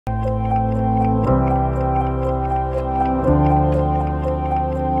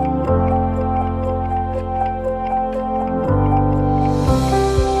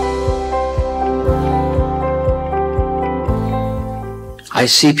I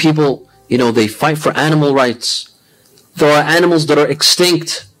see people, they fight for animal rights. There are animals that are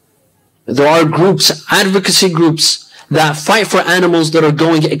extinct. There are groups, advocacy groups, that fight for animals that are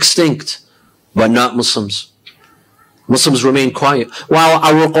going extinct, but not Muslims. Muslims remain quiet. While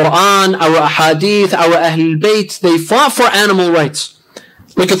our Quran, our Hadith, our Ahlulbayt, they fought for animal rights.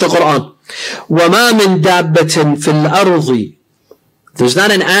 Look at the Quran. وَمَا مِن دَابَّةٍ فِي الْأَرْضِ. There's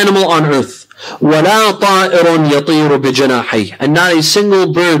not an animal on earth. وَلَا طَائِرٌ يَطِيرُ بِجَنَاحَيْهِ. And not a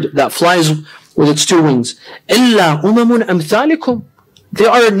single bird that flies with its two wings. إِلَّا أُمَمٌ أَمْثَالِكُمْ. They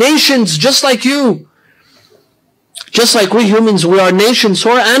are nations just like you. Just like we humans, we are nations.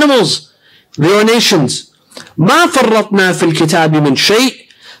 So are animals. They are nations. ما فرطنا في الكتاب من شيء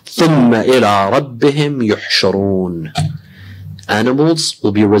ثم إلى ربهم يحشرون. Animals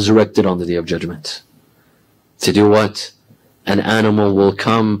will be resurrected on the Day of Judgment. To do what? An animal will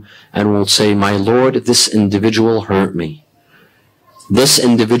come and will say, my Lord, this individual hurt me. This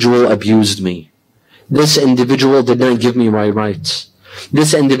individual abused me. This individual did not give me my rights.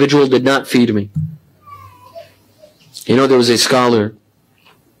 This individual did not feed me. There was a scholar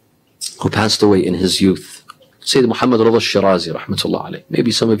who passed away in his youth. Sayyid Muhammad Rida Shirazi, rahmatullah alayh.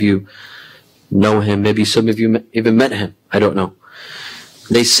 Maybe some of you know him. Maybe some of you even met him. I don't know.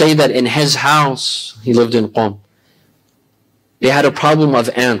 They say that in his house, he lived in Qom, they had a problem of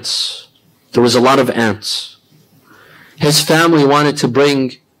ants. There was a lot of ants. His family wanted to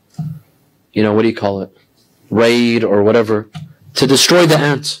bring, raid or whatever, to destroy the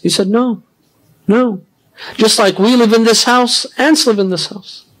ants. He said, no. Just like we live in this house, ants live in this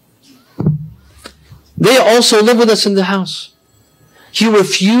house. They also live with us in the house. He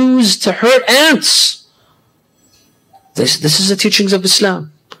refused to hurt ants. This is the teachings of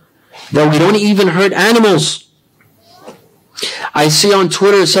Islam. That we don't even hurt animals. I see on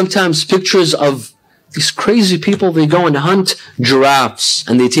Twitter sometimes pictures of these crazy people. They go and hunt giraffes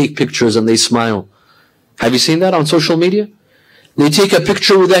and they take pictures and they smile. Have you seen that on social media? They take a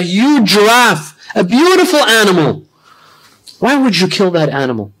picture with a huge giraffe, a beautiful animal. Why would you kill that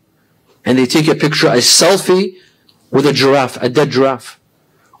animal? And they take a picture, a selfie with a giraffe, a dead giraffe.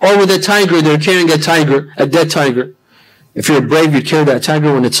 Or with a tiger, they're carrying a tiger, a dead tiger. If you're brave, you'd carry that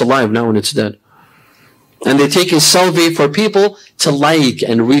tiger when it's alive, not when it's dead. And they take a selfie for people to like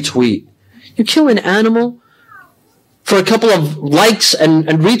and retweet. You kill an animal for a couple of likes and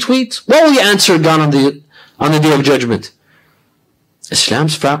retweets? What will you answer God on the Day of Judgment? Islam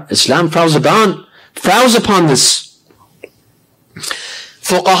frowns upon this.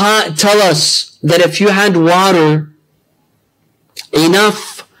 Fuqaha tell us that if you had water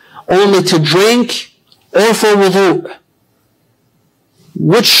enough only to drink or for wudu,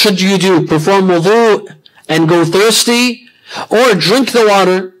 which should you do? Perform wudu and go thirsty, or drink the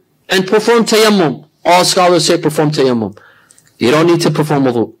water and perform tayammum? All scholars say perform tayammum. You don't need to perform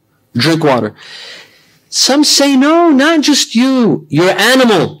wudu. Drink water. Some say no, not just you, your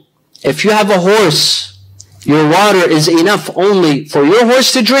animal. If you have a horse, your water is enough only for your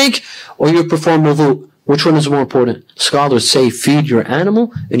horse to drink, or you perform wudu. Which one is more important? Scholars say feed your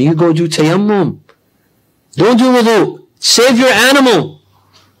animal and you go do tayammum. Don't do wudu. Save your animal.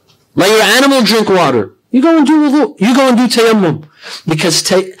 Let your animal drink water. You go and do wudu. You go and do tayammum. Because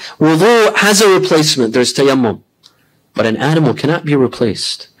wudu has a replacement. There's tayammum. But an animal cannot be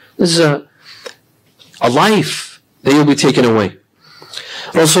replaced. This is a life that you'll be taken away.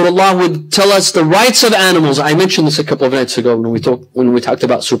 Rasulullah would tell us the rights of animals. I mentioned this a couple of nights ago when we talked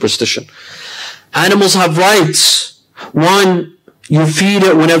about superstition. Animals have rights. 1, you feed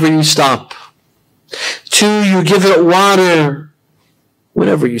it whenever you stop. 2, you give it water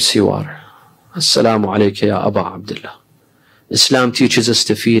whenever you see water. Assalamu alayka ya Aba Abdullah. Islam teaches us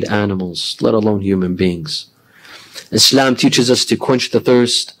to feed animals, let alone human beings. Islam teaches us to quench the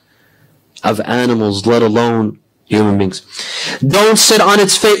thirst of animals, let alone human beings. Don't sit on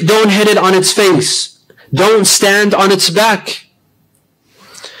its face. Don't hit it on its face. Don't stand on its back.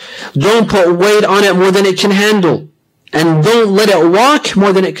 Don't put weight on it more than it can handle. And don't let it walk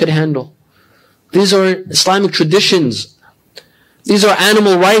more than it could handle. These are Islamic traditions. These are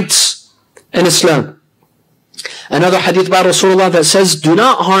animal rights in Islam. Another hadith by Rasulullah that says, do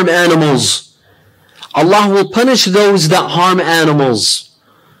not harm animals. Allah will punish those that harm animals.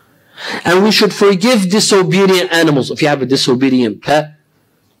 And we should forgive disobedient animals. If you have a disobedient pet,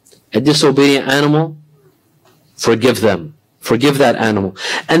 a disobedient animal, forgive them. Forgive that animal.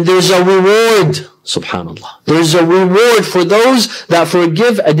 And there's a reward, subhanAllah. There's a reward for those that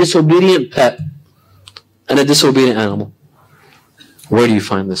forgive a disobedient pet and a disobedient animal. Where do you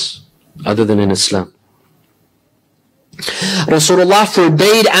find this? Other than in Islam. Rasulullah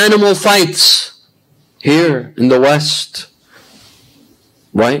forbade animal fights here in the West.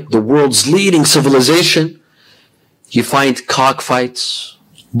 right? The world's leading civilization. You find cockfights,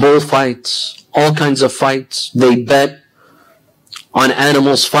 bullfights, all kinds of fights. They bet on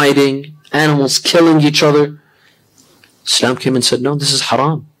animals fighting, animals killing each other. Islam came and said, no, this is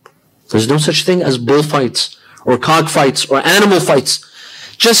haram. There's no such thing as bullfights or cockfights or animal fights.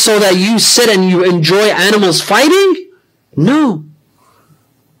 Just so that you sit and you enjoy animals fighting? No.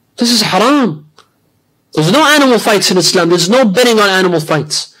 This is haram. There's no animal fights in Islam. There's no betting on animal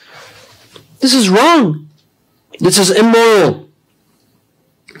fights. This is wrong. This is immoral.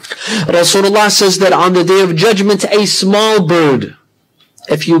 Rasulullah says that on the Day of Judgment, a small bird,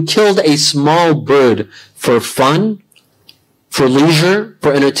 if you killed a small bird for fun, for leisure,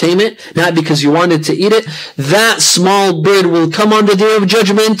 for entertainment, not because you wanted to eat it, that small bird will come on the Day of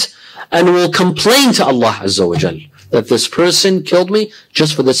Judgment and will complain to Allah Azza wa Jal that this person killed me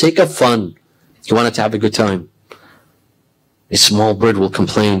just for the sake of fun. He wanted to have a good time. A small bird will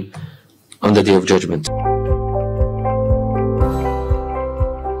complain on the Day of Judgment.